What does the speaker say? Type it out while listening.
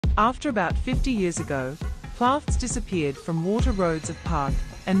After about 50 years ago, Plafts disappeared from water roads of Park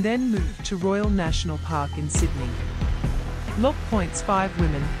and then moved to Royal National Park in Sydney. Lock Point's 5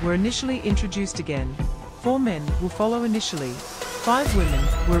 women were initially introduced again. 4 men will follow initially. 5 women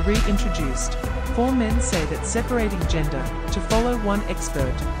were reintroduced. 4 men say that separating gender to follow one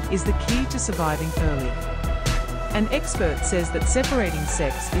expert is the key to surviving early. An expert says that separating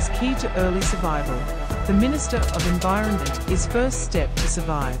sex is key to early survival. The Minister of Environment is first step to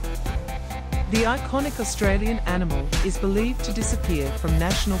survive. The iconic Australian animal is believed to disappear from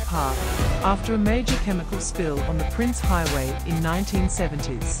National Park after a major chemical spill on the Prince Highway in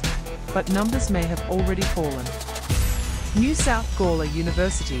 1970s. But numbers may have already fallen. New South Gawler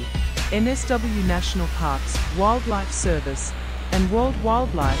University, NSW National Parks, Wildlife Service, and World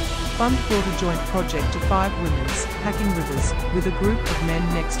Wildlife Fund brought a joint project to 5 women's packing rivers with a group of men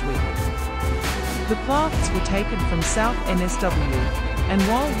next week. The Plafts were taken from South NSW, and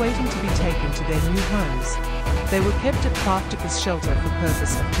while waiting to be taken to their new homes, they were kept at Platypus shelter for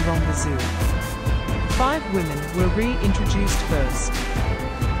purpose of Taronga Zoo. 5 women were reintroduced first.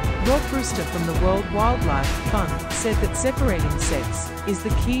 Brewster from the World Wildlife Fund said that separating sex is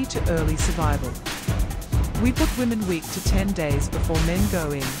the key to early survival. We put women week to 10 days before men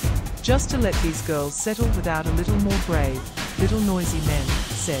go in, just to let these girls settle without a little more brave, little noisy men,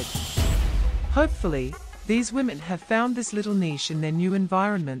 said. Hopefully, these women have found this little niche in their new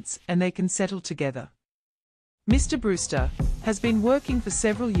environments and they can settle together. Mr. Brewster has been working for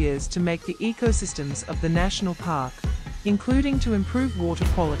several years to make the ecosystems of the national park, including to improve water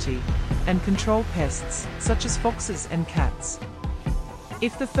quality and control pests such as foxes and cats.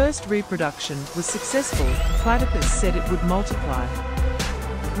 If the first reproduction was successful, Platypus said it would multiply.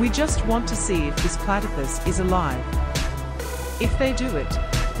 We just want to see if this platypus is alive. If they do it,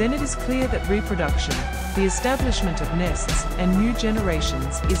 then it is clear that reproduction, the establishment of nests and new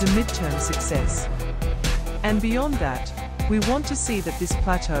generations is a midterm success. And beyond that, we want to see that this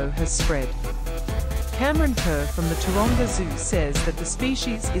plateau has spread. Kerr from the Taronga Zoo says that the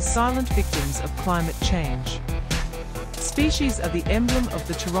species is silent victims of climate change. Species are the emblem of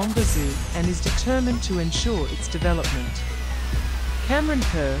the Taronga Zoo and is determined to ensure its development.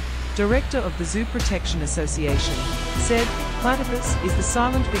 Kerr, director of the Zoo Protection Association, said, "Platypus is the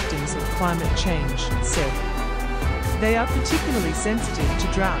silent victims of climate change," said. They are particularly sensitive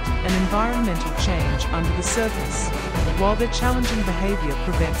to drought and environmental change under the surface, while their challenging behavior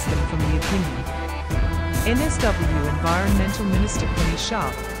prevents them from the opinion. NSW Environmental Minister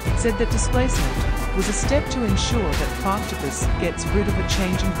Sharpe said that displacement was a step to ensure that Platypus gets rid of a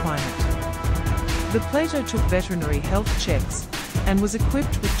changing climate. The Plato took veterinary health checks and was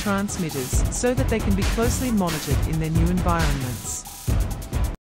equipped with transmitters so that they can be closely monitored in their new environments.